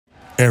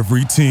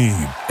Every team,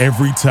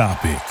 every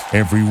topic,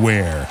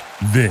 everywhere.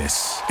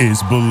 This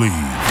is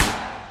Believe.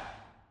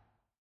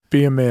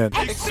 Be a man.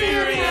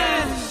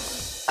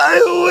 Experience! Are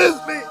you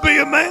with me? Be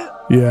a man.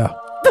 Yeah.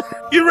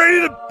 You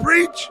ready to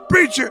preach?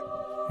 Preacher.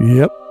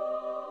 Yep.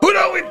 Who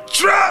do we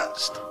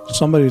trust?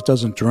 Somebody that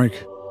doesn't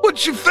drink.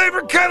 What's your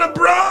favorite kind of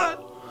broad?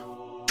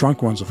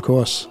 Drunk ones, of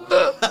course.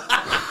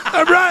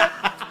 All right.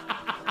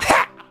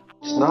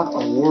 It's not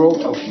a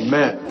world of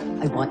men.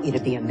 I want you to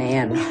be a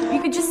man.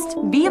 You could just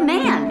be a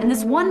man in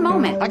this one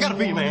moment. I gotta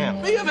be a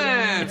man. Be a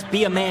man. It's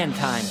be a man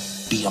time.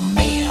 Be a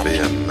man. Be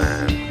a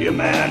man. Be a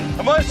man.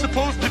 Am I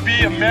supposed to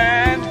be a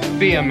man?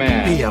 Be a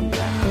man. Be a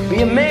man.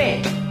 Be a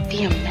man.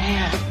 Be a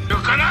man. You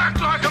can act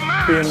like a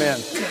man. Be a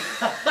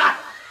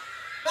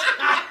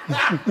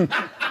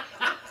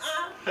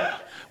man.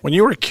 When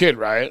you were a kid,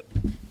 right?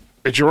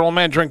 Did your old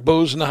man drink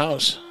booze in the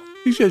house?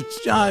 He said,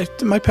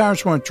 my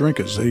parents weren't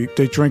drinkers. They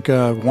drink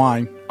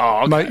wine.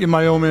 Oh, okay.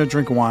 My old man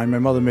drink wine. My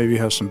mother maybe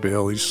has some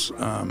Baileys.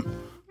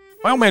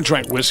 My old man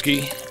drank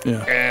whiskey,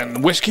 Yeah.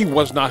 and whiskey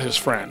was not his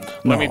friend.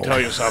 Let me No. tell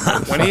you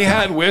something. When he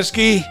had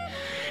whiskey,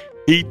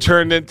 he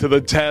turned into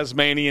the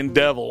Tasmanian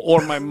devil,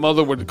 or my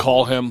mother would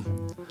call him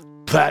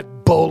that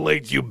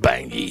bow-legged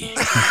Ubangi.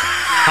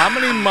 How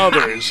many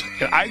mothers,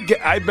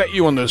 I bet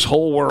you in this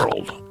whole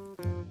world,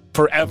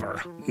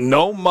 forever,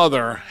 no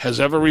mother has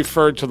ever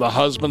referred to the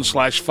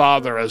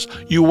husband/father as,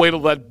 you wait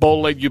till that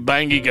bow-legged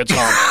Ubangi gets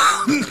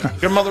home.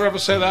 Your mother ever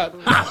say that?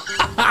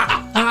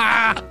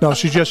 No,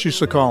 she just used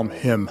to call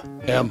him.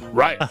 Him,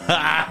 right.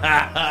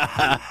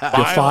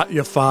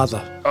 Your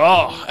father.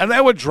 Oh, and they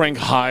would drink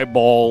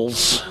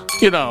highballs.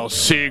 You know,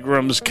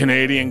 Seagram's,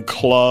 Canadian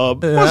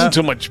Club. Wasn't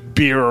too much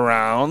beer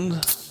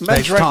around.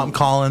 Thanks, Tom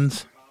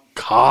Collins.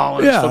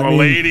 Collins Yeah, for the I mean-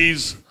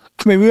 ladies.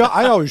 I mean,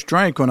 I always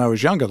drank when I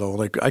was younger, though.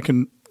 Like,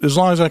 as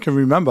long as I can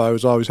remember, I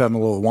was always having a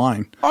little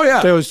wine. Oh,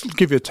 yeah. They always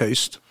give you a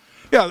taste.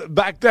 Yeah,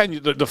 back then,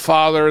 the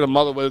father and the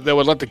mother, they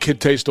would let the kid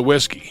taste the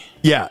whiskey.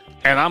 Yeah.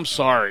 And I'm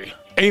sorry,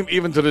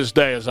 even to this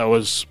day, as I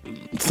was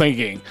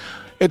thinking,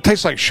 it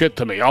tastes like shit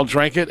to me. I'll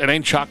drink it. It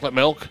ain't chocolate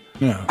milk.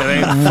 Yeah. It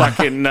ain't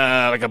fucking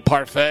like a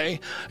parfait.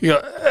 You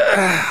know,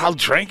 I'll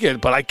drink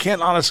it, but I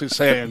can't honestly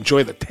say I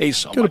enjoy the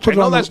taste so You gotta much. put I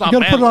know it on that's the, not you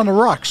gotta put it manly. on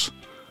the rocks.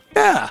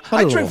 Yeah,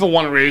 I Not drink at for all.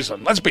 one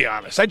reason. Let's be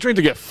honest. I drink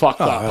to get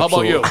fucked up. How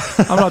about you?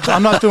 Absolutely.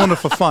 I'm not doing it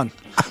for fun.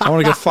 I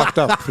want to get fucked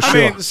up for I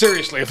sure. mean,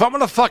 seriously, if I'm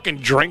gonna fucking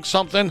drink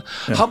something,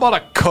 how about a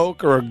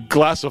Coke or a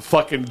glass of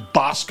fucking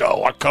Bosco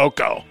or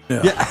Cocoa?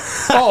 Yeah.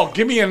 Oh,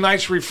 give me a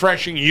nice,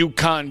 refreshing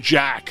Yukon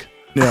Jack.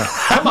 Yeah.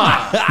 Come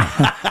on,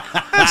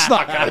 that's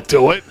not gonna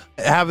do it.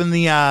 Having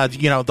the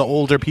the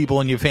older people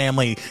in your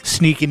family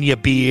sneaking you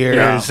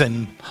beers Yeah.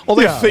 and Well,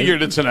 they Yeah.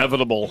 figured it's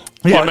inevitable.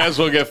 Yeah. Well, I may as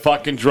well get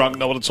fucking drunk,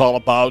 know what it's all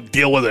about,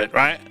 deal with it,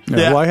 right?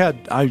 Yeah. Well,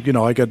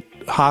 I got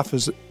half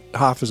is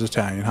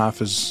Italian,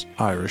 half is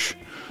Irish.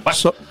 What?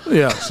 So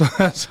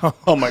so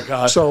Oh my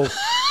god. so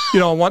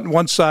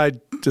one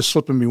side they're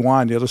slipping me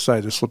wine, the other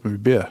side they're slipping me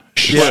beer.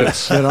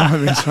 Shit. You know what I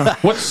mean? So,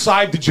 What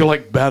side did you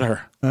like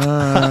better?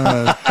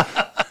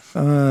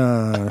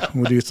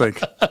 what do you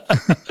think?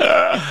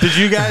 Did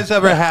you guys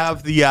ever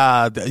have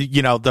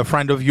the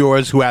friend of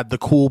yours who had the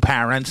cool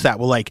parents that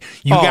were like,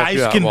 you Oh, guys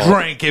yeah, can well-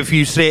 drink if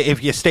you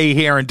stay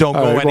here and don't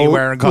All go right, well,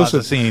 anywhere and cause a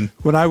listen, scene?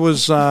 When I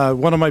was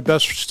one of my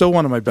best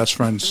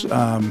friends,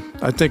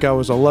 I think I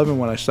was 11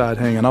 when I started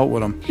hanging out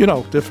with them. You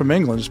know, they're from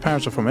England. His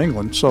parents are from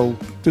England, so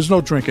there's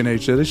no drinking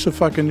age there. They used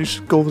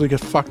to go over to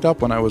get fucked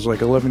up when I was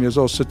like 11 years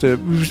old. Sit there,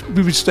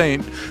 we would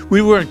staying.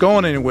 We weren't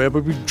going anywhere,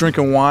 but we'd be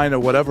drinking wine or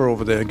whatever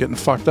over there, getting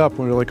fucked up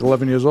when we were like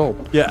 11 years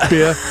old. Yeah.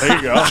 Beer. There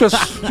you go.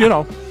 Just,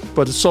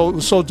 but it's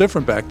so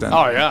different back then.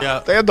 Oh, yeah. Yeah.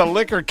 They had the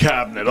liquor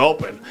cabinet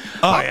open.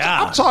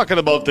 yeah. I'm talking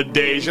about the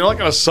days, like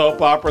in a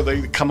soap opera,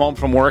 they come home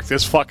from work,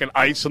 there's fucking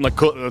ice in the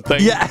thing.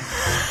 Yeah.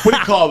 What do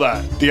you call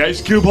that? The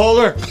ice cube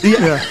holder?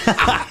 Yeah.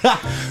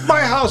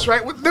 My house,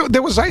 right?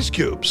 There was ice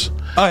cubes.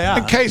 Oh, yeah.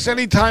 In case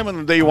any time in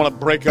the day you want to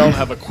break out and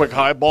have a quick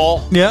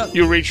highball, Yeah.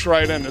 you reach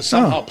right in and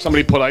somehow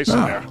somebody put ice in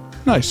there.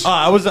 Nice.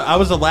 I was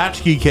a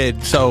latchkey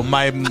kid, so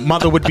my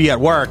mother would be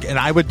at work, and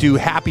I would do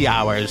happy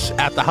hours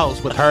at the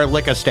house with her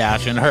liquor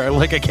stash and her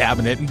liquor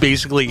cabinet, and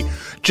basically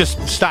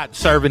just start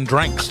serving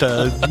drinks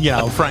to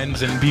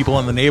friends and people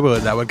in the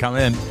neighborhood that would come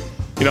in.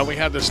 We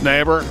had this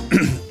neighbor.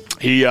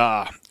 He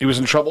was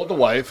in trouble with the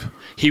wife.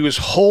 He was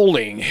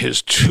holding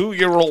his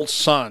 2-year-old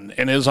son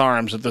in his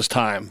arms at this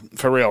time,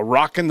 for real,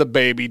 rocking the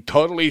baby,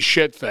 totally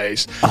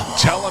shit-faced,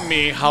 telling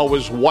me how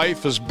his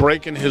wife is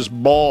breaking his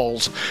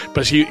balls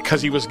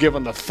because he was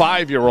giving the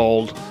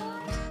 5-year-old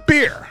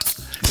beer.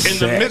 In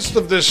the midst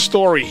of this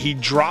story, he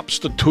drops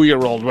the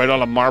 2-year-old right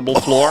on a marble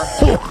floor,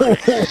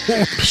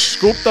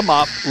 scooped him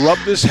up,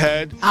 rubbed his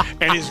head,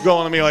 and he's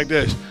going to me like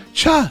this,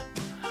 "Cha,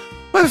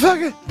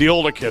 motherfucker." The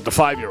older kid, the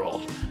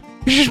 5-year-old.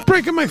 He's just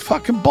breaking my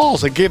fucking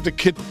balls. I gave him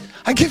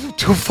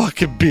 2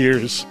 fucking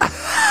beers.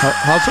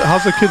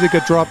 How's the kid that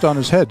got dropped on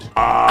his head?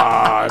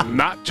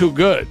 Not too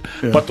good.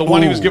 Yeah. But the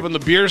one he was giving the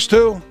beers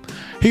to,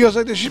 he goes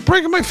like this, "She's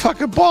breaking my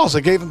fucking balls." I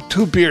gave him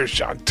 2 beers,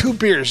 John. 2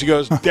 beers. He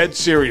goes, dead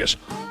serious.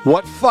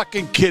 What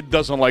fucking kid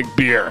doesn't like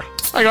beer?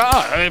 I go,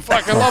 I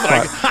fucking love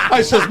it.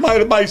 I says, my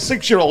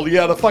 6-year-old, he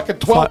had a fucking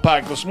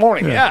 12-pack this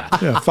morning. Yeah.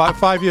 Yeah,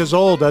 5 years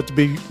old, that'd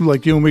be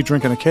like you and me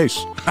drinking a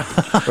case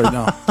right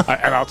now.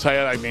 And I'll tell you,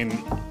 I mean,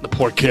 the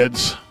poor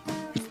kids,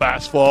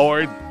 fast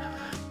forward,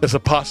 there's a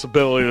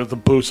possibility that the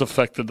booze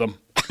affected them.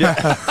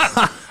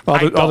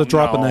 All the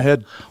drop in the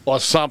head. Or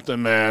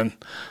something, man.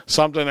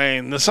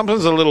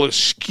 Something's a little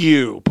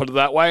askew, put it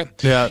that way.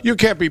 Yeah. You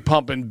can't be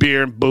pumping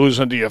beer and booze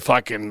into your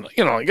fucking,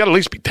 you got to at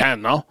least be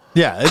 10, no?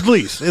 Yeah, at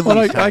least. When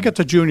I get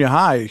to junior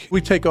high,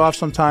 we take off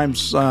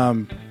sometimes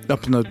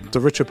up in the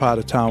richer part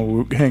of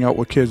town. We hang out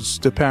with kids.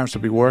 Their parents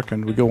would be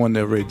working. We go in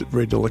there,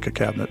 raid the liquor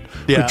cabinet.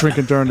 Yeah. We're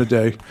drinking during the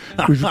day.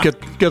 We get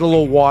a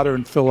little water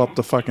and fill up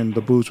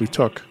the booze we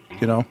took,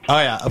 Oh,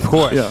 yeah, of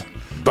course. Yeah.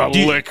 The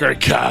liquor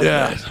cabinet.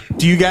 Yeah.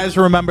 Do you guys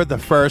remember the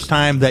first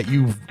time that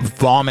you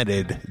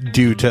vomited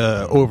due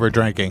to over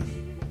drinking?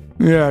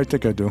 Yeah, I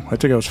think I do. I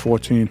think I was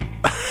 14.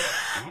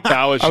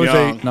 I was I was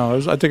young. 8. No,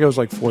 I think I was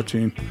like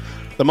 14.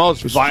 The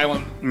most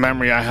violent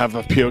memory I have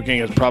of puking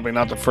is probably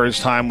not the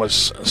first time,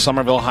 was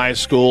Somerville High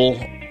School,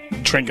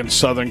 drinking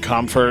Southern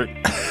Comfort.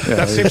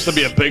 That seems to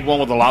be a big one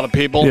with a lot of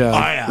people. Yeah. Oh,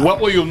 yeah.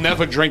 What will you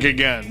never drink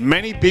again?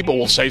 Many people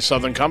will say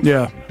Southern Comfort.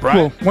 Yeah. Right?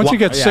 Well, once you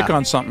get yeah. sick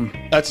on something,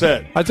 That's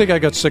it. I think I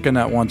got sick in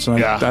that once, and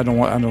Yeah. I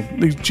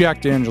don't.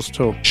 Jack Daniels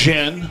too.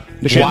 Gin.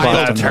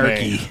 Wild Gin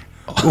turkey.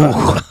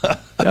 I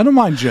don't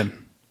mind gin.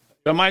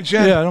 Don't mind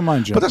gin? Yeah, I don't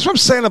mind gin. But that's what I'm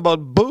saying about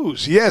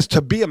booze. Yes,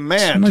 to be a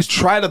man, nice- to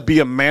try to be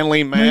a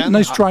manly man.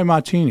 Nice dry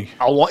martini.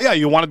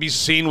 You want to be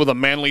seen with a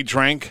manly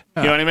drink.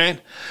 You know what I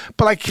mean?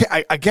 But I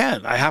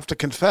can't. I have to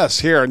confess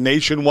here,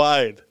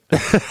 nationwide,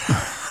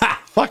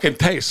 fucking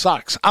taste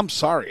sucks. I'm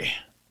sorry.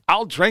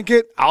 I'll drink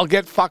it. I'll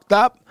get fucked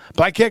up,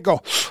 but I can't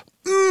go.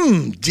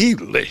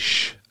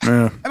 Delish.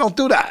 Yeah. I don't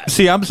do that.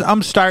 See,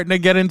 I'm starting to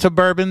get into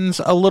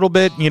bourbons a little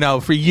bit.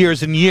 For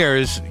years and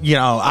years,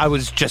 I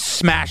was just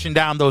smashing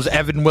down those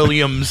Evan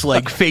Williams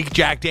like fake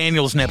Jack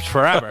Daniels nips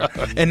forever,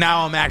 and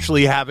now I'm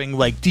actually having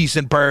like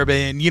decent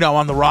bourbon,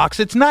 on the rocks.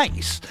 It's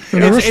nice.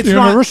 You're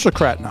an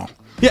aristocrat now.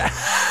 Yeah,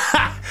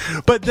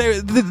 but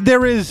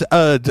there is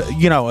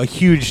a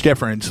huge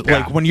difference. Yeah.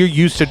 Like when you're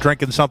used to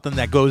drinking something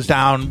that goes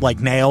down like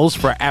nails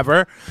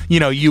forever,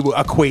 you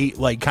equate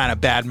like kind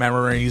of bad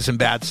memories and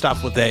bad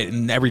stuff with it,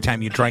 and every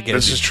time you drink it,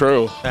 This is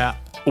true. yeah.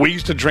 We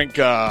used to drink.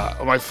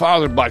 My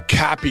father bought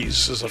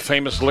Cappy's, is a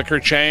famous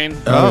liquor chain.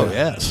 Oh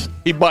yes.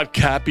 He bought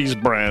Cappy's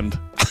brand.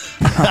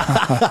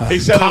 He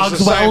said it's the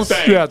same Cogswell's?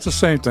 thing. Yeah, it's the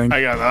same thing.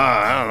 I go,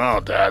 I don't know,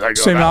 Dad. I go,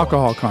 Same that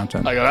alcohol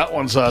content. I go, that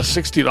one's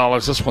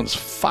 $60. This one's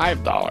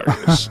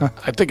 $5.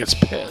 I think it's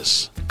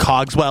piss.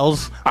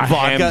 Cogswell's A vodka.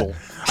 handle.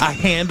 A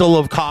handle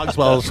of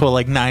Cogswell's for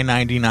like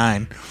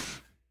 $9.99.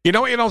 You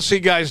know what you don't see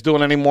guys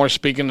doing anymore,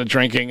 speaking of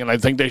drinking, and I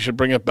think they should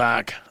bring it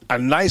back? A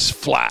nice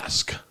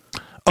flask.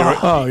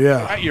 Oh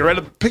yeah. You're at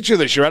a picture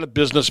this. You're at a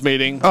business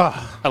meeting,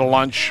 at a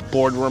lunch,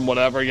 boardroom,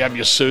 whatever. You have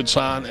your suits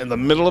on. In the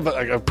middle of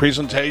a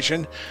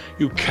presentation,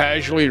 you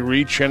casually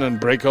reach in and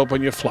break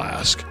open your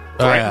flask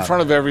right in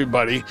front of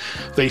everybody.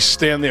 They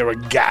stand there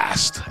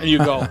aghast, and you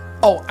go,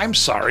 "Oh, I'm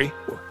sorry,"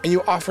 and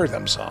you offer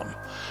them some.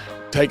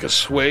 Take a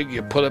swig,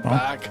 you put it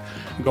back,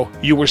 and go,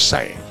 "You were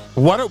saying."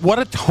 What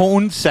a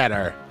tone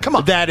setter. Come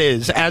on. That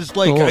is as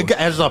like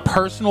as a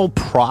personal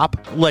prop.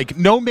 Like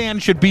no man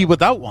should be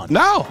without one.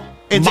 No.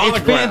 It's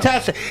Monogram.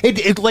 fantastic.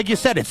 It like you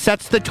said, it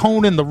sets the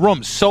tone in the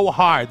room so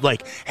hard.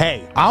 Like,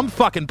 hey, I'm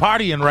fucking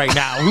partying right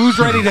now. Who's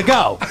ready to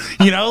go?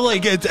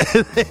 Like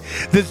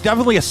there's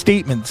definitely a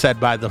statement said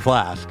by the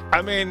flask.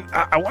 I mean,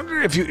 I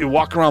wonder if you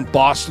walk around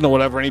Boston or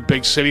whatever, any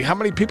big city, how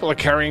many people are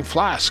carrying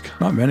flask,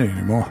 Not many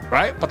anymore.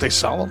 right? But they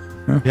sell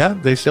them. Yeah,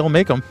 they still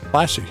make them.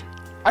 Classy.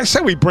 I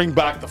say we bring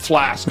back the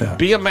flask. Yeah.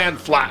 Be a man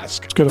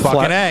flask. Let's get a Fucking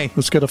flask. A.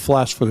 Let's get a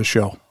flask for the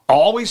show.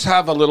 Always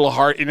have a little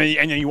heart.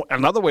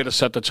 Another way to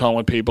set the tone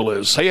with people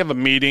is, say you have a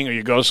meeting or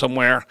you go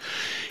somewhere,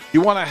 you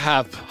want to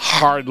have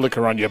hard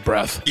liquor on your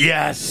breath.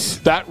 Yes.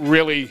 That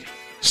really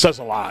says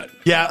a lot.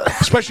 Yeah.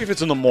 Especially if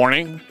it's in the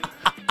morning.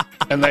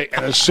 And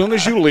as soon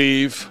as you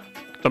leave,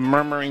 the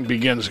murmuring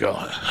begins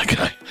going,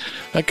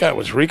 that guy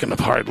was reeking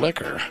of hard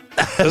liquor.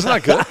 Isn't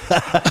that good?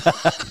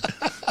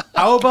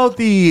 How about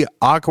the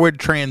awkward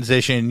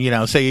transition?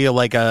 Say you're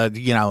like a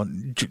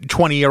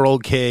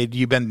 20-year-old kid.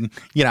 You've been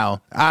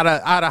out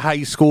of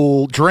high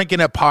school, drinking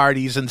at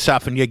parties and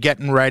stuff, and you're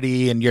getting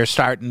ready, and you're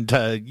starting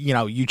to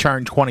you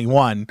turn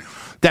 21.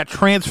 That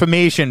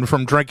transformation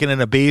from drinking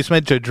in a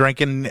basement to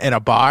drinking in a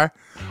bar.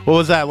 What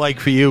was that like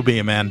for you, being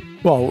a man?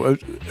 Well,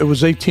 it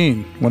was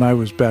 18 when I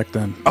was back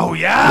then. Oh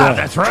yeah,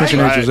 that's right.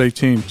 Drinking age was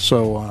 18,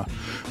 so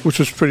which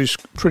was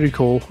pretty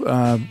cool.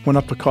 Went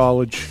up to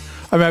college.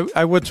 I mean,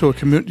 I went to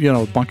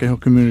a Bunker Hill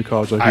Community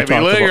College. Like we Ivy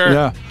talked Leaguer.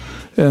 about.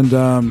 Yeah,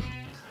 and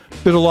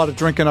did a lot of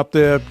drinking up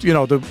there.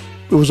 It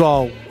was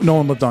all, no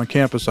one lived on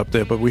campus up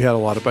there, but we had a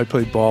lot of. I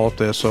played ball up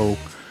there, so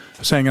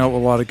was hanging out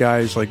with a lot of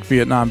guys, like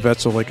Vietnam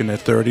vets or like in their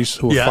 30s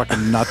who were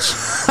fucking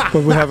nuts.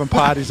 But we're having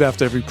parties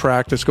after every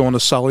practice, going to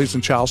Sully's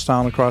in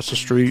Charlestown across the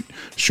street,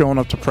 showing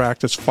up to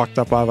practice, fucked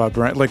up out of our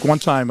brain. Like one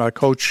time, our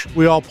coach,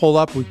 we all pulled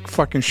up, we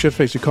fucking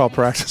shit-faced, he called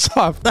practice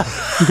off.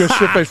 We got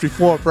shit-faced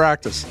before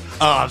practice.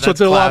 Oh, so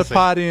did a lot of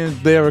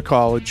partying there at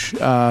college,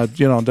 and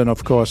then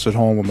of course at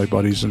home with my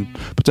buddies.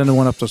 But then I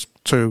went up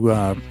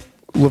to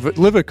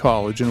live at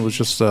college, and it was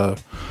just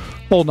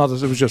whole nother.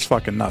 It was just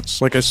fucking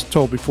nuts. Like I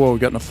told before, we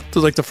got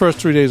like the first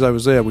 3 days I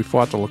was there, we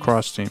fought the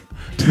lacrosse team,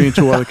 me and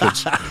 2 other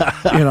kids.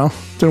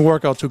 Didn't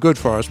work out too good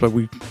for us, but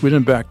we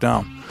didn't back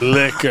down.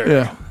 Liquor.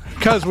 Yeah,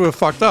 because we were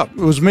fucked up. It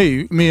was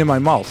me and my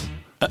mouth.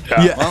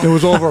 Yeah. It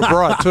was over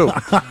abroad too.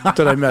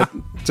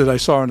 that I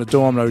saw in the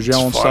dorm. And I was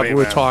yelling stuff. We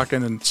were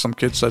talking, and some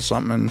kid said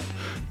something, and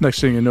next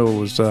thing you knew, it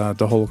was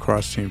the whole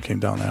lacrosse team came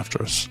down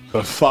after us.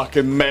 The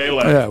fucking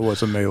melee. Yeah, it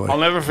was a melee. I'll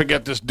never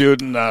forget this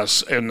dude in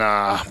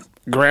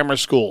grammar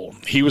school.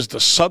 He was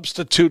the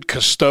substitute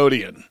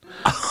custodian,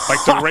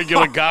 like the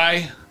regular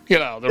guy.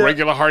 The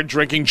regular hard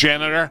drinking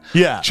janitor.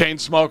 Yeah. Chain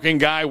smoking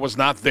guy was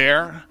not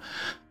there.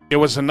 It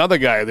was another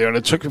guy there, and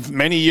it took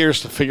many years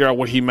to figure out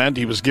what he meant.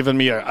 He was giving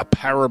me a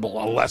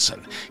parable, a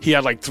lesson. He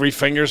had like 3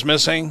 fingers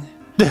missing.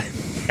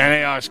 And he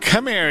goes,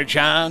 "Come here,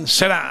 John,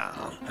 sit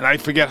down." And I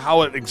forget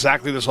how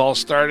exactly this all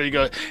started. He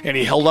goes, and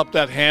he held up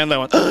that hand. I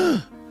went,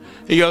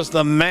 he goes,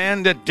 "The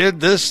man that did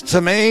this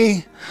to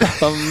me,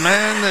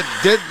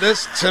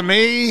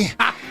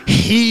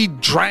 he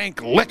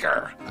drank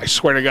liquor." I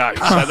swear to God,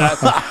 he said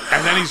that.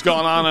 And then he's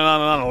going on and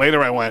on and on. And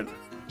later I went,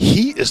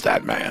 "He is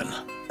that man."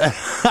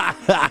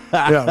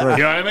 Yeah, right.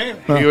 You know what I mean?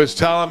 He was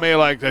telling me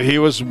like that he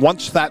was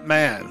once that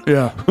man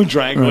who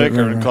drank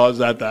liquor and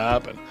caused that to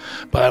happen.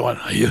 But I went,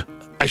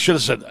 I should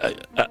have said,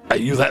 "Are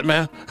you that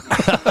man?"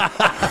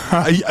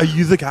 Are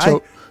you the guy?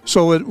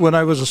 So when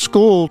I was at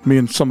school, me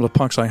and some of the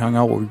punks I hung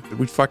out with,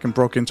 we fucking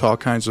broke into all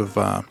kinds of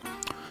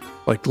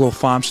like little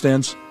farm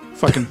stands,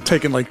 fucking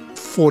taking like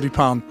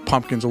 40-pound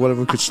pumpkins or whatever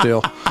we could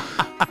steal.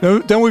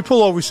 Then we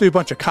pull over, we see a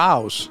bunch of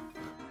cows.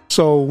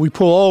 So we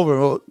pull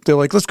over. They're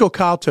like, "Let's go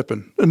cow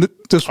tipping." And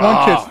this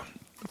one kid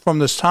from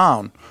this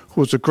town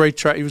who was a great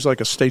track, he was like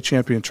a state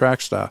champion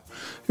track star.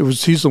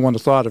 He's the one that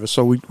thought of it.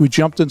 So we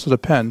jumped into the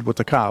pen with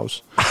the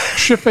cows.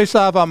 Shit-faced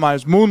out of our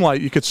minds,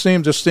 moonlight. You could see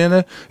him just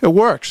standing there. It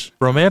works.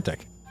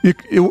 Romantic.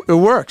 It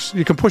works.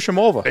 You can push him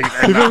over.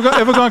 Have you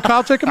ever gone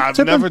cow tipping? I've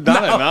never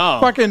done it. No.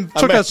 Fucking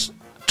took us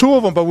 2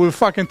 of them, but we were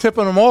fucking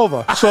tipping them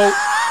over. So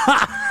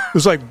it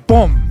was like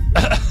boom.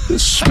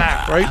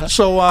 Smack, right?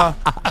 So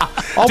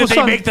did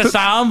they make the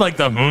sound like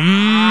the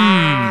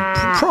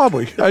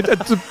Probably.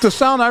 The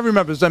sound I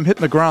remember is them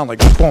hitting the ground like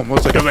boom. It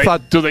was like a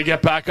thud. Do they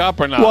get back up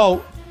or not?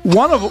 Well,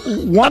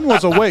 one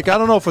was awake. I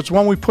don't know if it's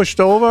one we pushed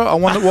over or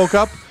one that woke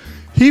up.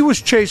 He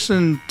was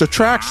chasing the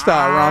track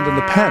star around in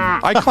the pen.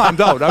 I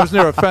climbed out. I was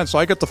near a fence, so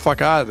I got the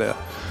fuck out of there.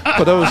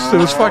 But it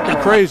was fucking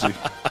crazy.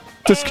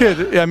 This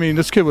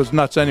kid was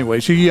nuts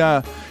anyways.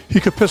 He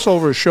could piss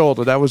over his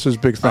shoulder. That was his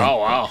big thing. Oh,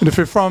 wow. And if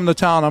you're from the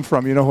town I'm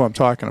from, you know who I'm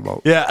talking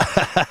about. Yeah.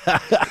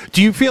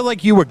 Do you feel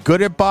like you were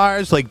good at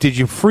bars? Like, did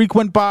you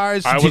frequent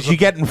bars? Did you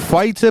get in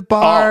fights at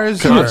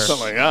bars?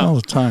 Constantly, yeah. All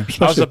the time.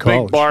 I was a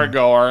college, big bar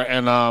goer,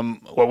 and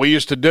what we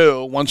used to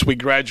do once we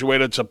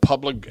graduated to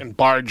public and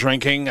bar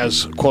drinking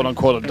as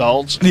quote-unquote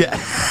adults,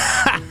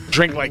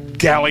 drink like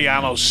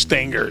Galliano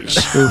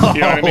Stingers. You know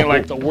what I mean?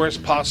 Like the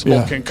worst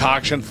possible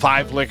concoction,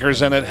 5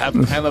 liquors in it, have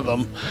 10 of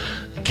them.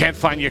 Can't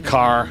find your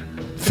car.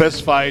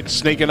 Fist fight,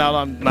 sneaking out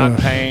on not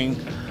paying.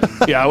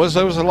 Yeah, it was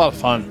a lot of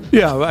fun.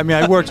 Yeah,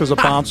 I worked as a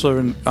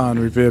bouncer on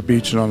Revere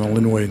Beach and on the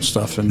Linway and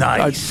stuff, and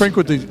I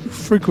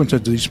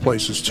frequented these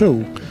places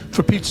too.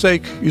 For Pete's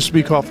Sake, used to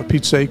be called For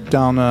Pete's Sake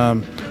down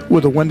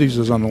where the Wendy's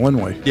is on the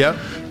Linway. Yeah.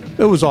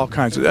 It was all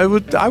kinds of.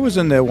 I was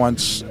in there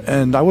once,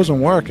 and I wasn't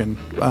working.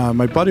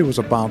 My buddy was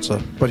a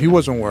bouncer, but he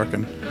wasn't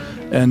working,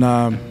 and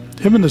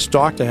him and this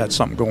doctor had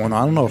something going on.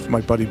 I don't know if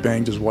my buddy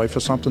banged his wife or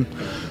something,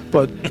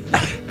 but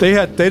they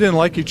didn't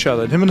like each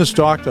other. Him and this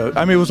doctor.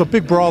 It was a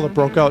big brawl that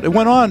broke out. It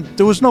went on.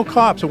 There was no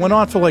cops. It went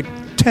on for like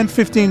 10,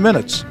 15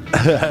 minutes.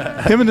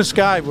 Him and this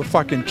guy were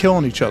fucking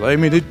killing each other.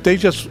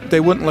 They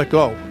wouldn't let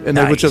go, and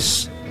they would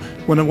just.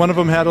 When one of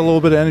them had a little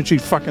bit of energy,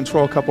 fucking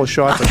throw a couple of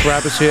shots, or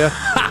grab his hair,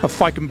 or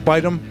fucking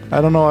bite him. I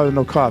don't know. I had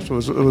no cops. It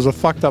was a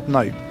fucked up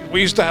night.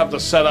 We used to have the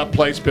set-up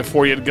place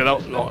before you'd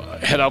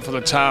head out for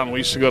the town. We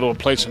used to go to a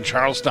place in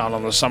Charlestown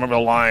on the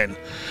Somerville line.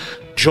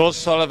 Joe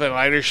Sullivan,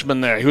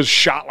 Irishman there. He was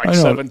shot like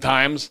 7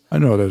 times. I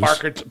know what it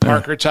is.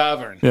 Parker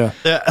Tavern. Yeah.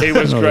 He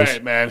was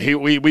great, man.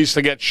 We used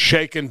to get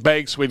shake and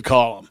bakes, we'd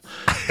call him.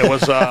 It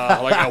was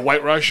like a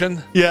White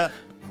Russian. Yeah.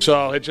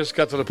 So it just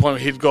got to the point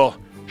where he'd go,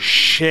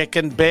 shake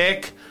and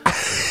bake.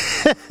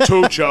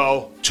 2,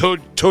 Joe.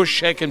 2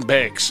 shake and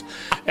bakes.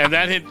 And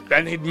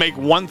then he'd make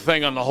one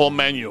thing on the whole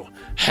menu,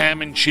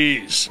 ham and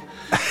cheese.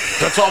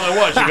 That's all there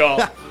was. You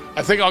go,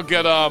 I think I'll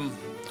get a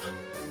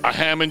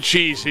ham and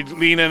cheese. He'd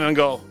lean in and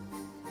go,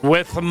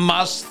 with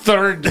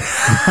mustard. And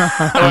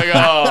I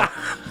go,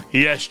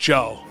 yes,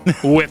 Joe,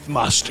 with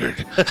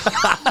mustard.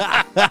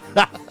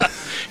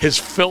 His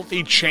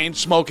filthy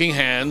chain-smoking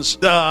hands,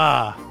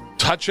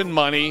 touching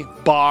money,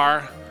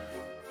 bar,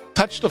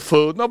 touch the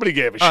food. Nobody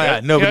gave a shit. Yeah,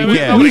 nobody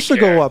cared. We used to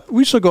go up.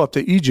 We used to go up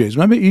to EJ's.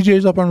 Remember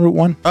EJ's up on Route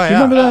 1? Oh, You yeah.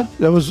 remember that?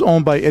 That was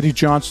owned by Eddie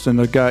Johnston,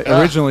 the guy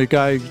originally,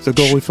 the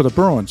goalie for the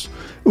Bruins.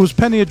 It was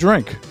penny a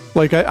drink.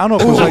 Like I don't know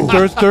if it was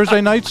like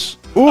Thursday nights.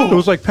 It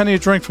was like penny a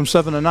drink from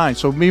 7 to 9.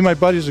 So me and my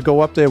buddies would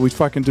go up there. We'd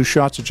fucking do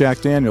shots of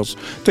Jack Daniels.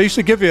 They used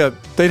to give you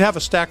they'd have a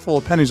stack full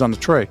of pennies on the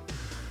tray.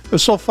 It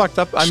was so fucked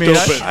up. I mean,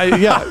 Stupid.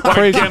 yeah, What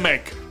crazy. a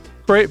gimmick.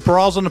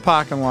 Brawls in the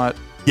parking lot.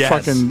 Yes.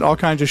 Fucking all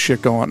kinds of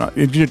shit going on.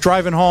 You're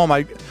driving home.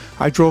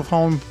 I drove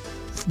home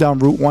down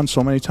Route 1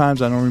 so many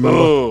times I don't remember.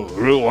 Ooh,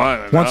 Route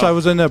 1. Once I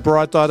was in there,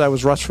 Broad thought I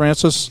was Russ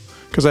Francis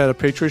because I had a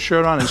Patriots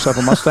shirt on. I used to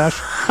have a mustache.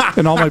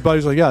 And all my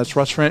buddies were like, yeah, it's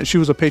Russ Francis. She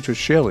was a Patriots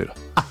cheerleader.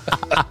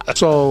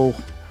 So,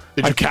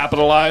 Did you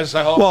capitalize,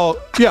 I hope? well,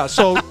 yeah,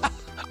 so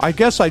I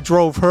guess I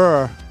drove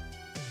her.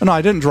 No,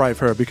 I didn't drive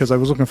her because I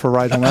was looking for a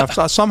ride home.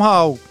 After.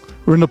 Somehow,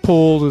 we're in the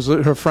pool.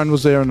 Her friend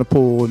was there in the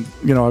pool, and,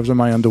 I was in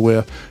my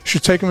underwear.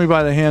 She's taking me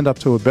by the hand up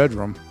to her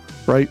bedroom,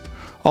 right?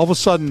 All of a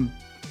sudden,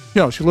 she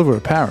lived with her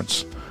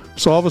parents.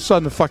 So all of a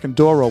sudden, the fucking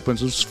door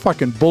opens. This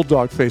fucking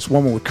bulldog-faced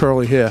woman with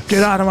curly hair.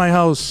 Get out of my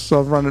house! So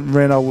I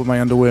ran out with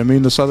my underwear. Me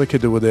and this other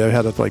kid that were there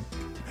had to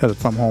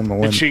come home to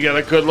win. Did she get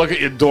a good look at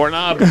your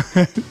doorknob?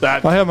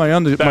 That, I have my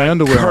underwear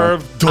on.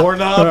 curved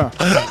doorknob?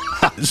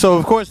 Yeah. So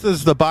of course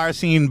there's the bar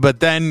scene, but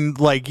then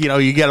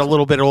you get a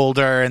little bit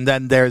older, and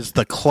then there's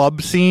the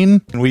club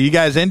scene. Were you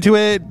guys into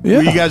it? Yeah.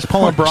 Were you guys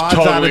pulling broads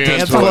out Totally of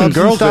dance into it. clubs Fucking and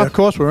girls there, stuff? of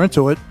course, we're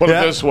into it. Put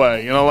Yeah. it this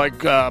way,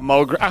 like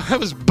Mo Green. I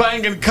was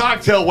banging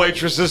cocktail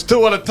waitresses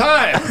 2 at a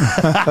time.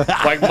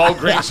 Like Mo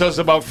Green says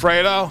about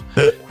Fredo.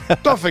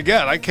 Don't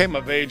forget, I came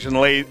of age in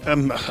late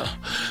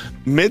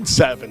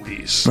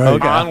mid-70s. Right.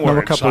 Okay. Onwards. I'm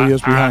a couple of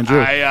years behind you.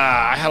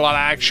 I had a lot of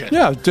action.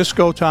 Yeah,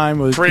 disco time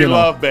was Free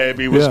love,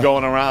 baby, was Yeah.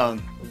 going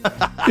around.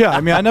 Yeah,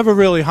 I mean, I never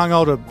really hung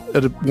out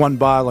at one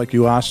bar like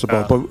you asked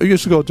about, but we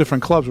used to go to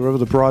different clubs wherever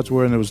the broads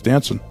were, and it was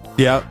dancing.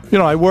 Yeah.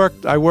 I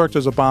worked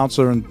as a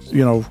bouncer in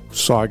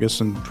Saugus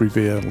and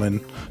Revere and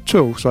Lynn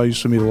too, so I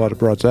used to meet a lot of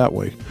broads that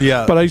way.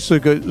 Yeah. But I used to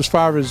go as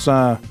far as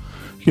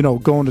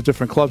going to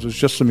different clubs. It was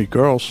just to meet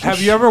girls.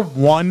 Have you ever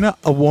won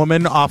a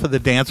woman off of the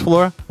dance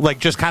floor? Like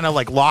just kind of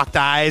like locked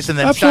eyes and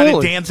then Absolutely.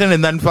 started dancing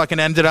and then fucking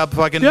ended up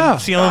fucking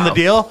sealing the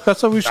deal?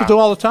 That's what we used to do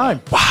all the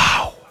time.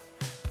 Wow.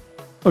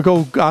 I'll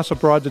go ask a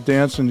broad to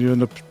dance, and you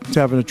end up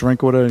having a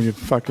drink with her, and you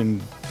fucking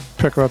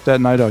pick her up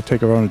that night, or take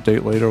her on a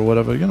date later or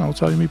whatever. That's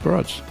how you meet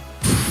broads.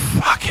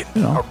 Fucking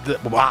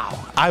wow!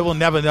 I will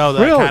never know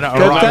that Really? kind of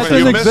That erotic.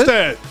 didn't You missed exist?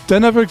 it. That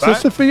never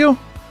existed for you?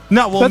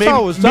 No, well, That's maybe,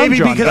 how it was done, maybe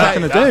John, because back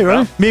in the day,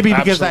 right? Maybe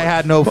because Absolutely. I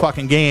had no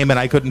fucking game and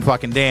I couldn't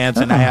fucking dance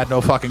and I had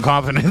no fucking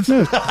confidence.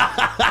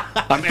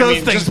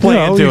 Those things just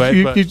play into it.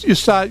 you, but- you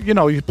start,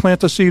 you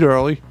plant the seed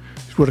early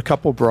with a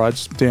couple of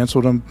broads, dance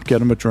with them, get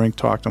them a drink,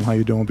 talk to them, how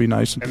you doing, be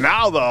nice. And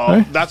now, though,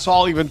 Right? that's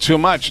all even too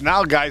much.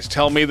 Now guys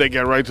tell me they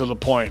get right to the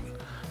point.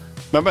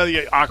 Remember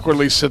you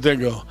awkwardly sit there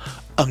and go,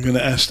 I'm going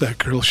to ask that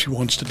girl if she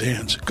wants to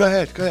dance. Go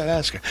ahead,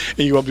 ask her. And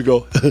you go up to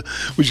go,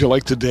 would you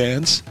like to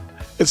dance?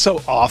 It's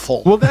so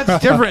awful. well,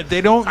 that's different.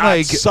 They don't That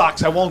like.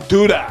 sucks. I won't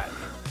do that.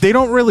 They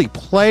don't really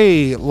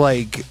play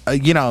like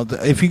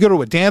if you go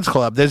to a dance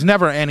club, there's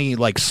never any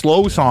like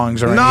slow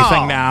songs or No.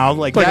 anything now.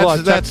 Like Like a lot that's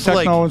of that's techno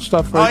like and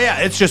stuff, Oh right? yeah,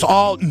 it's just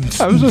all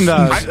I was in,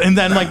 and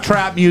then like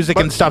trap music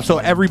and stuff. So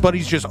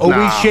everybody's just always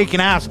No. shaking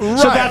ass. So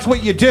Right. that's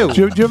what you do.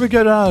 Do you ever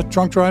get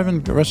drunk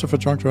driving, arrested for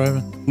drunk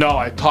driving? No,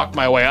 I talked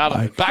my way out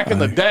of it. Back in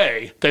the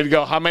day, they'd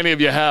go, how many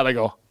of you had? I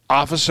go,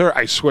 officer,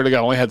 I swear to God,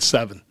 I only had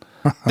 7.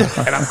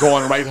 And I'm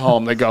going right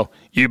home. They go,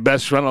 you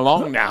best run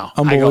along now.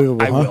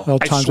 Unbelievable, I go, I will. huh? How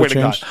I times swear have to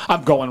God, changed.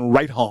 I'm going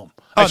right home.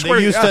 Oh, I swear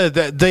they used God.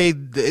 to. They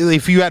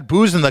if you had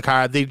booze in the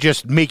car, they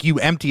just make you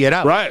empty it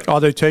out. Right.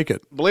 Oh, they take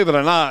it. Believe it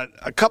or not,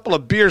 a couple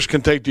of beers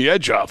can take the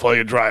edge off while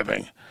you're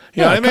driving.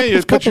 You know Yeah, what I mean?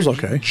 a couple's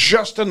okay.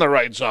 Just in the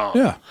right zone.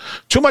 Yeah.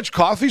 Too much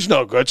coffee's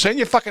no good. Saying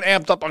you're fucking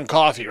amped up on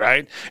coffee,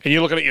 right? And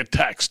you're looking at your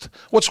text.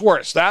 What's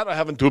worse, that or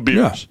having 2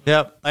 beers?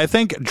 Yep. I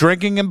think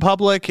drinking in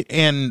public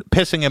and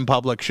pissing in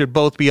public should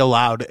both be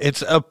allowed.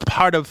 It's a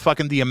part of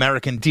fucking the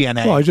American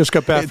DNA. Well, I just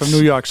got back from It's-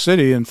 New York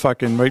City, and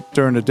fucking right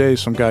during the day,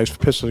 some guys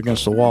pissed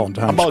against the wall in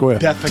Times About Square.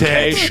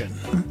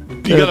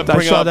 defecation. You gotta I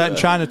bring saw up that in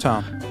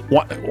Chinatown.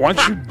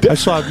 Once you I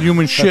saw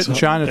human shit in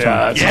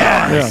Chinatown.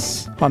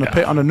 Yes.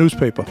 Yeah, on the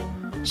newspaper.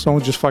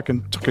 Someone just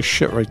fucking took a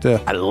shit right there.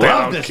 I They love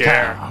don't this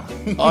care.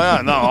 town. Oh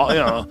yeah,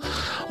 no,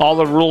 all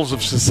the rules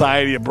of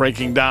society are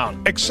breaking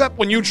down, except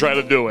when you try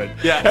to do it.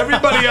 Yeah.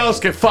 Everybody else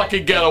can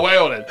fucking get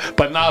away with it,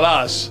 but not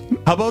us.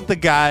 How about the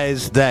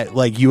guys that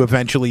like you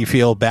eventually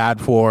feel bad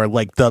for,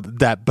 like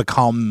that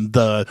become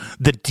the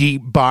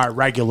deep bar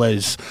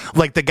regulars,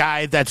 like the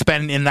guy that's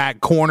been in that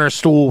corner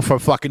stool for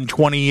fucking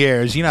 20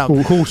 years, you know?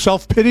 Who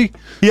self-pity?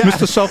 Yeah.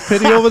 Mr.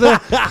 Self-pity over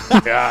there?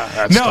 Yeah,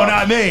 that's No, tough.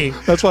 not me.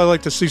 That's why I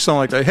like to see something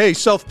like that. Hey,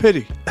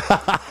 self-pity.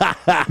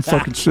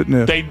 Fucking sitting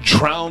there. They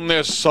drown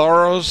their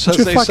sorrows, as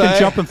Just they fucking say.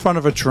 jump in front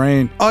of a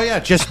train. Oh yeah,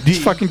 just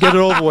Fucking get it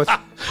over with.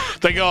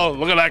 They go,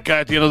 look at that guy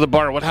at the end of the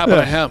bar. What happened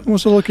to him?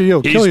 What's the look at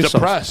you? Kill He's yourself.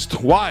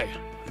 depressed. Why?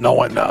 No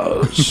one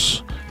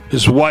knows.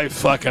 His wife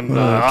fucking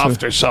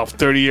offed herself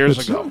 30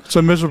 years ago. It's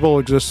a miserable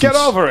existence. Get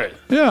over it.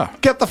 Yeah.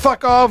 Get the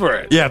fuck over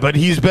it. Yeah, but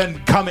he's been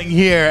coming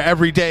here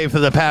every day for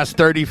the past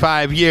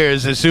 35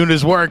 years as soon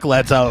as work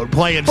lets out,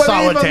 playing But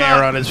even solitaire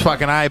that- on his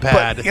fucking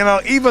iPad. But, you know,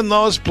 even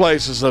those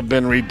places have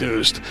been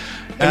reduced.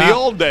 In the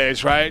old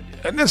days, right,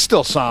 and there's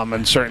still some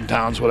in certain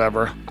towns,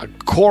 whatever, a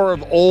core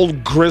of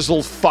old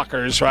grizzled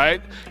fuckers,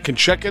 right, can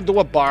check into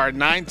a bar at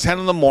 9, 10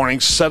 in the morning,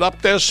 set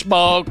up their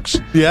smokes,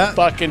 Yeah.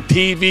 fucking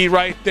TV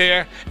right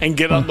there, and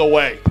get on the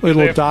way. Play You're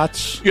little there-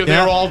 dots. You're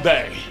there all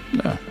day.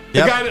 The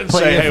Yep, guy didn't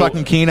play say, your hey,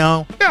 fucking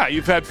Keno. yeah,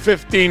 you've had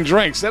 15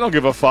 drinks. They don't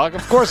give a fuck.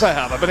 Of course I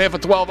have. I've been here for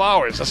 12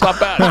 hours. That's not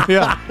bad.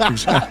 Yeah,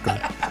 exactly.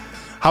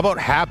 How about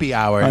happy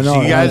hours? I know,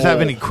 Do you guys I-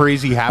 have any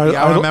crazy happy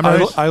hour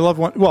memories? I love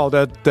one. Well,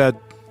 that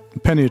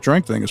penny a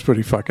drink thing is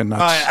pretty fucking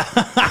nuts.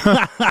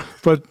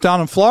 But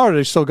down in Florida,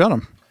 they still got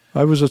them.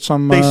 I was at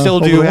some. They still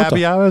over do the happy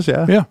winter. hours,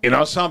 yeah. Yeah. You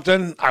know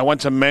something? I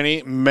went to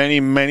many, many,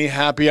 many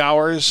happy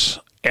hours,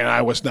 and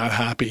I was not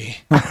happy.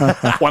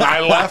 When I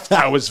left,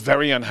 I was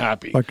very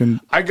unhappy. Fucking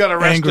I got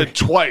arrested angry.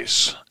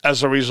 twice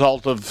as a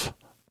result of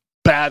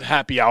bad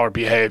happy hour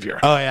behavior.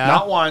 Oh, yeah?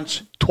 Not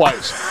once,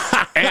 twice.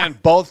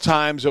 And both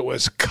times it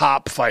was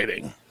cop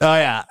fighting. Oh,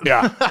 yeah.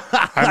 Yeah.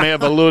 I may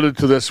have alluded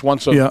to this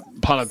once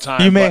upon a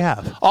time. You may but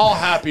have. All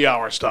happy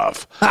hour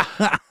stuff.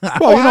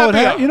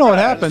 Well, you know what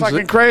happens. It's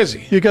fucking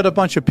crazy. You got a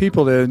bunch of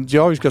people there, and you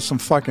always got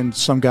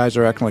some guys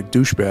are acting like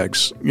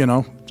douchebags. You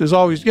know, there's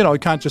always, you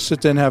can't just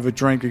sit there and have a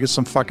drink. You get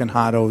some fucking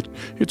hotto.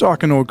 You're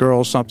talking to a girl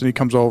or something. He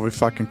comes over, he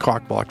fucking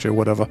cockblocks you or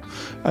whatever.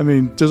 I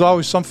mean, there's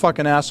always some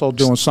fucking asshole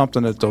doing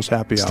something at those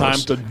happy hours.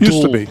 time to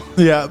Used to duel.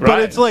 be. Yeah, but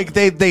Right. it's like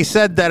they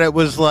said that it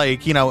was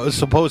like, it was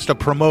supposed to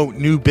promote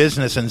new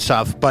business and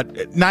stuff,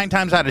 but 9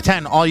 times out of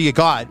 10, all you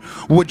got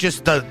were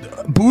just the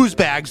booze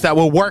bags that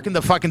were working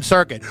the fucking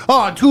circuit. Oh,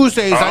 on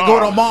Tuesdays, I go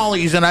to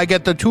Molly's and I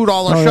get the $2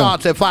 yeah.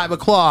 shots at 5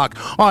 o'clock.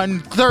 On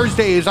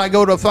Thursdays, I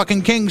go to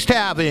fucking King's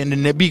Tavern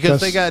and because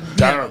they got...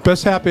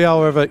 Best happy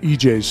hour ever,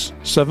 EJ's,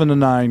 7 to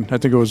 9. I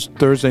think it was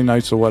Thursday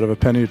nights or whatever,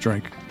 penny a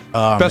drink.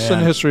 Best in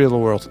the history of the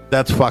world.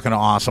 That's fucking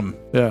awesome.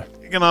 Yeah.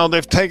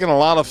 They've taken a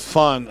lot of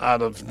fun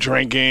out of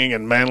drinking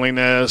and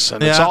manliness,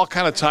 and it's Yeah. all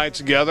kind of tied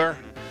together.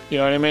 You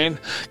know what I mean?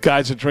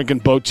 Guys are drinking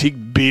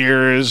boutique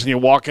beers, and you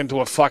walk into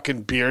a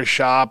fucking beer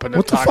shop, and they're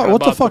What the talking fuck? What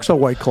the about fuck's a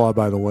White Claw,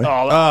 by the way?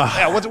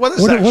 yeah, what is what-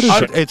 that what is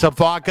shit? It's a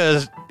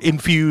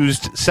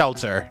vodka-infused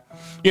seltzer.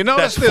 You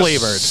notice that's they're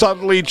flavored.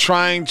 subtly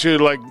trying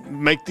to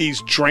make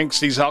these drinks,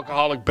 these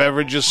alcoholic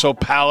beverages, so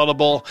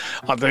palatable.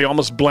 They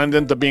almost blend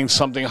into being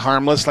something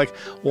harmless, like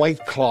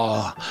White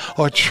Claw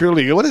or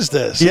Truly. What is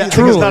this? Yeah, There's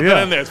Truly, nothing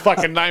yeah. in there. It's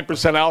fucking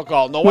 9%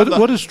 alcohol. No What, wonder.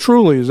 what is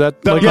Truly? Is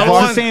that like Yeah, a it's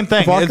vodka? the same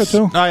thing. Vodka It's-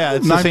 too? Oh, yeah,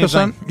 it's the same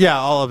 9%? thing. Yeah,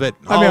 all of it.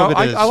 I mean, All of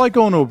it is. I like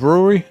going to a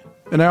brewery,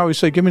 and I always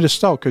say, "Give me the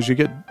stout," because you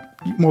get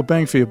more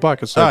bang for your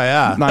buck. It's like Oh,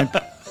 yeah. 9.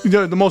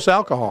 The most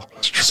alcohol,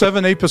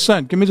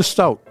 7-8%. Give me the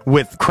stout.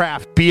 With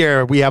craft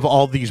beer, we have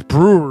all these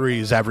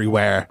breweries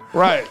everywhere.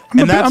 Right.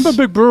 I'm a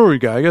big brewery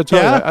guy. I gotta tell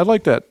Yeah? you, I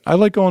like that. I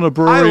like going to a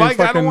brewery.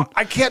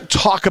 I can't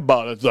talk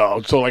about it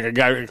though. So like a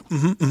guy,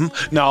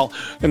 no,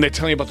 and they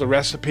tell me about the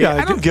recipe. Yeah,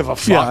 I don't give a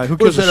fuck. Yeah, who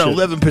gives a shit?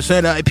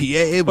 11%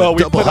 IPA with Well, we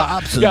double put a-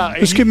 hops. yeah,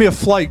 Just give me a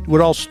flight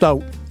with all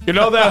stout. You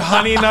know that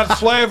honey nut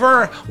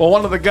flavor? Well,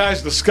 one of the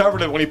guys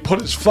discovered it when he put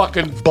his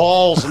fucking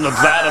balls in the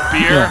vat of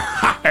beer,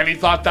 and he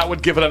thought that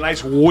would give it a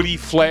nice woody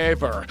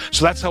flavor.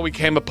 So that's how we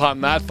came upon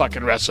that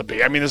fucking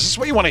recipe. I mean, is this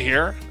what you want to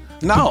hear?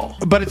 No.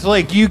 But it's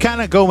like you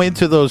kind of go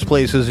into those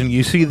places and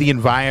you see the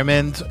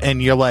environment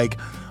and you're like,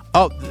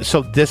 oh,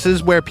 so this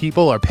is where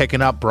people are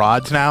picking up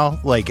broads now,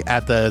 like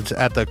at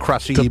the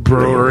Crusty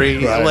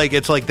Brewery. right. Like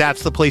it's like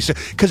that's the place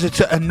because it's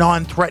a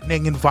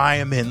non-threatening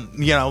environment.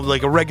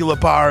 Like a regular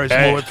bar is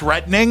Hey. more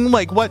threatening.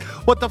 Like what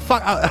the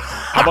fuck?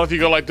 How about if you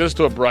go like this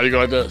to a broad? You go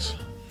like this.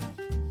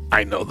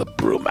 I know the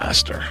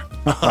brewmaster.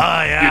 Oh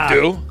yeah,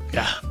 You do?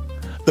 Yeah.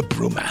 The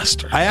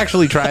brewmaster. I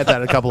actually tried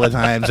that a couple of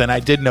times and I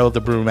did know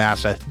the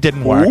brewmaster.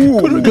 Didn't work.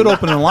 Good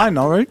opening line,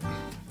 though, right?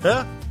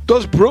 Yeah.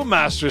 Those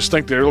brewmasters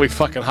think they're really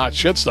fucking hot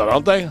shits, though,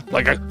 don't they?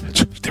 Like,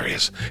 there he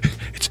is.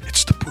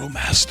 It's the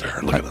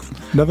brewmaster. Look at him.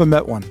 Never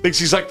met one. Thinks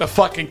he's like the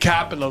fucking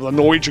captain of the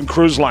Norwegian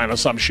cruise line or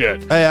some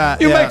shit. Yeah,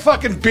 You yeah. make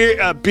fucking beer.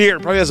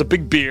 Probably has a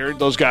big beard.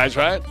 Those guys,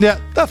 right? Yeah.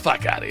 The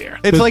fuck out of here.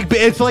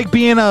 It's like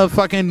being a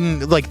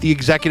fucking like the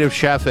executive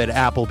chef at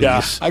Applebee's.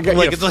 Yeah, I get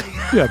like you. it's like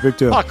Yeah, big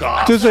deal. Fuck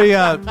off. There's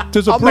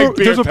a I'll make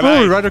beer brewery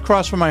tonight. right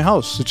across from my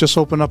house. It just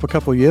opened up a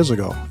couple of years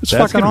ago. It's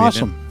That's fucking convenient.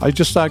 awesome. I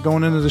just started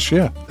going into this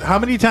year. how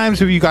many times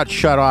have you got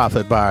shut off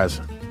at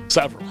bars?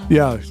 Several.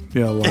 Yeah,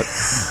 a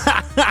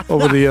lot.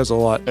 Over the years, a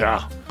lot.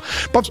 Yeah.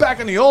 But back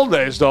in the old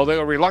days, though, they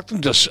were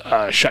reluctant to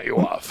shut you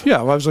off.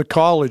 Yeah, when I was at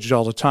college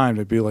all the time.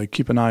 They'd be like,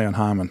 "Keep an eye on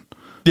Harmon."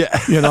 Yeah.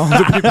 You know,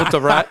 the people at the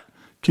rat.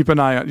 Keep an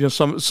eye on. You know,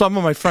 some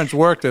of my friends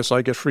work there, so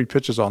I get free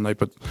pitches all night.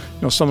 But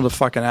some of the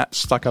fucking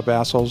stuck-up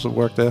assholes that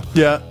work there,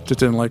 Yeah. just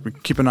didn't like me.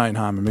 Keep an eye on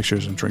Harmon. Make sure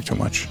he doesn't drink too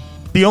much.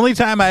 The only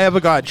time I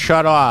ever got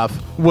shut off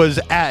was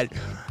at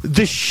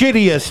the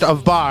shittiest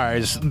of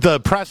bars, the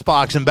Press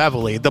Box in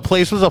Beverly. The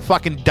place was a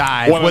fucking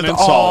dive What an with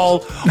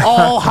insult.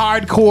 all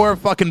hardcore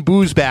fucking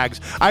booze bags.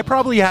 I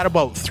probably had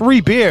about 3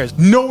 beers,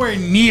 nowhere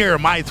near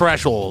my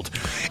threshold.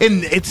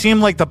 And it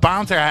seemed like the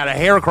bouncer had a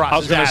hair across I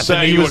was his going to ass, say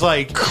and he you was were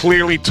like,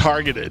 clearly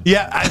targeted.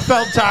 yeah, I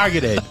felt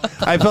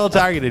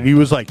targeted. He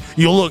was like,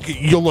 you look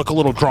a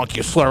little drunk.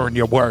 You're slurring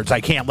your words.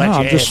 I can't let No,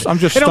 you I'm just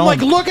and I'm stoned.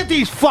 like, look at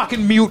these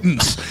fucking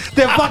mutants.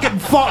 They're fucking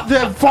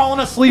they're falling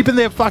asleep in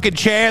their fucking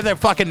chair. They're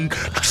fucking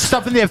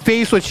stuffing their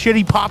face with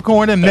shitty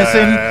popcorn and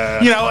missing.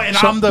 And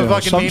I'm the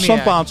fucking some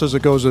maniac. bouncers,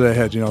 it goes to their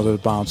head. They're the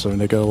bouncer, and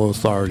they got a little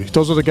authority.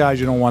 Those are the guys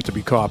you don't want to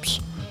be cops.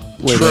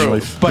 later in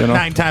life, But you know?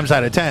 9 times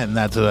out of 10,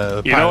 that's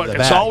a You part know of what? the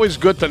It's bag. always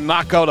good to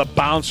knock out a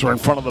bouncer in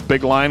front of the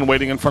big line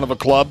waiting in front of a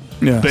club.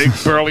 Yeah. Big,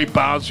 burly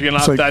bouncer. You're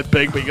not It's like- that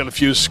big, but you got a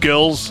few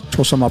skills.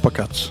 Throw some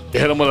uppercuts.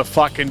 You hit him with a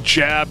fucking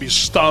jab. You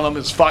stun him.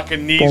 His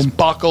fucking knees Boom.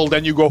 buckle.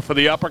 Then you go for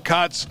the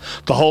uppercuts.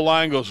 The whole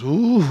line goes,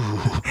 ooh.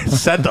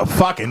 Set the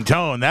fucking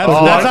tone. That's Oh,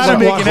 how to that's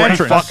make a an great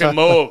entrance. fucking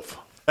move.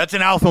 That's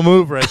an alpha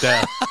move right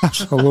there.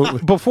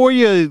 Absolutely. Before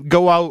you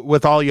go out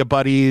with all your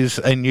buddies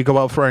and you go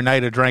out for a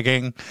night of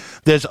drinking,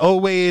 there's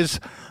always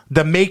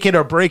the make it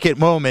or break it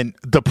moment,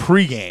 the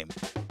pregame.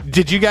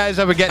 Did you guys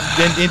ever get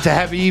into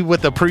heavy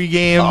with the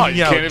pregame? Oh,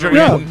 you can't even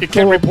drinking? you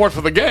can't report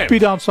for the game. Be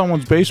down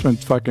someone's basement,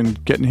 fucking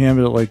getting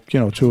hammered at like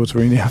 2 or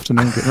 3 in the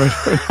afternoon, getting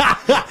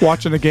ready,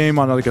 watching the game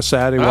on like a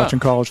Saturday, watching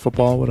college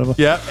football, whatever.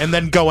 Yeah, and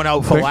then going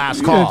out for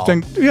last call.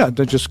 Then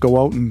just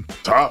go out and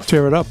Tough.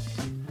 tear it up.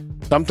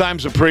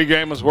 Sometimes the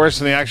pregame was worse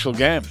than the actual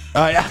game.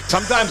 Yeah.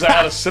 Sometimes I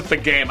had to sit the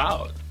game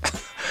out.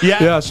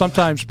 Yeah,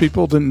 sometimes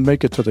people didn't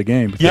make it to the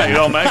game. Yeah, you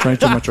don't make it. Drank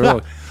too much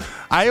early.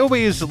 I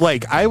always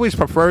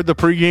preferred the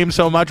pregame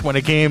so much when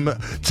it came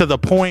to the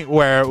point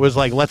where it was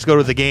like, let's go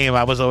to the game.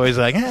 I was always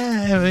like,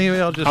 maybe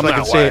I'll just I'm fucking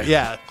that see way. it.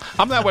 Yeah.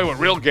 I'm that way with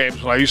real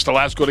games. When I used to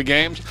last go to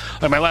games,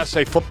 like my last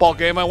say football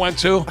game I went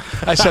to,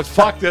 I said,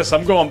 "Fuck this!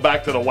 I'm going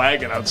back to the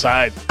wagon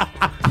outside."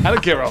 I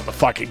don't care about the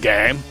fucking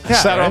game. I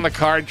sat right. on the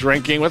car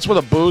drinking. That's where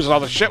the booze and all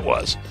the shit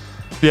was,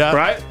 Yeah.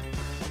 right?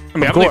 I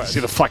mean, I don't need to see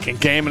the fucking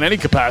game in any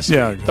capacity.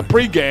 Yeah. The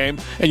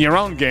pregame and your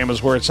own game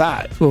is where it's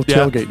at. A little Yeah.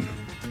 tailgating.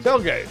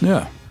 Tailgate.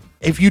 Yeah.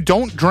 If you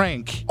don't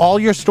drink, all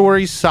your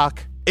stories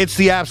suck. It's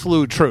the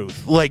absolute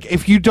truth. Like,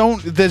 if you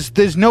don't,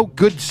 there's no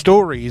good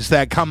stories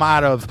that come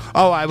out of,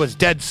 oh, I was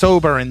dead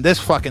sober and this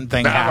fucking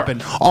thing Never.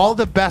 happened. All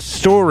the best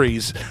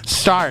stories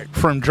start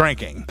from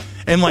drinking.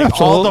 And like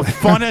all the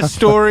funnest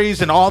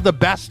stories and all the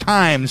best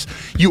times,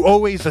 you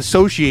always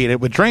associate it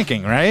with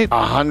drinking, right?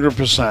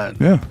 100%.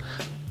 Yeah.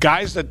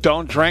 Guys that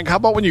don't drink, how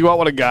about when you go out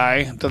with a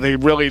guy that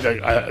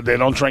they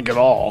don't drink at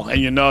all,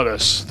 and you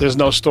notice there's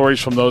no stories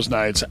from those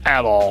nights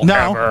at all,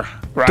 No. ever,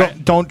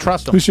 right? Don't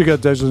trust At them. least you got a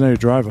designated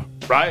driver.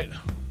 Right?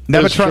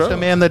 Never It's trust true. a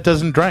man that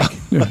doesn't drink.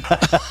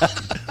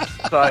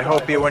 I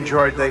hope you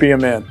enjoyed the Be a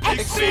man.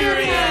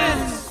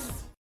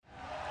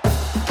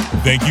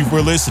 Thank you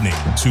for listening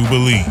to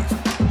Believe.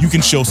 You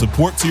can show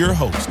support to your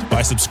host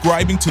by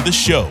subscribing to the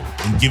show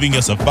and giving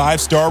us a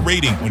 5-star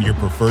rating on your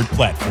preferred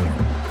platform.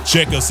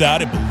 Check us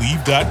out at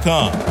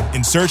Believe.com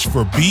and search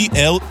for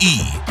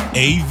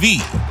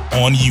BLEAV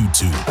on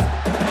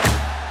YouTube.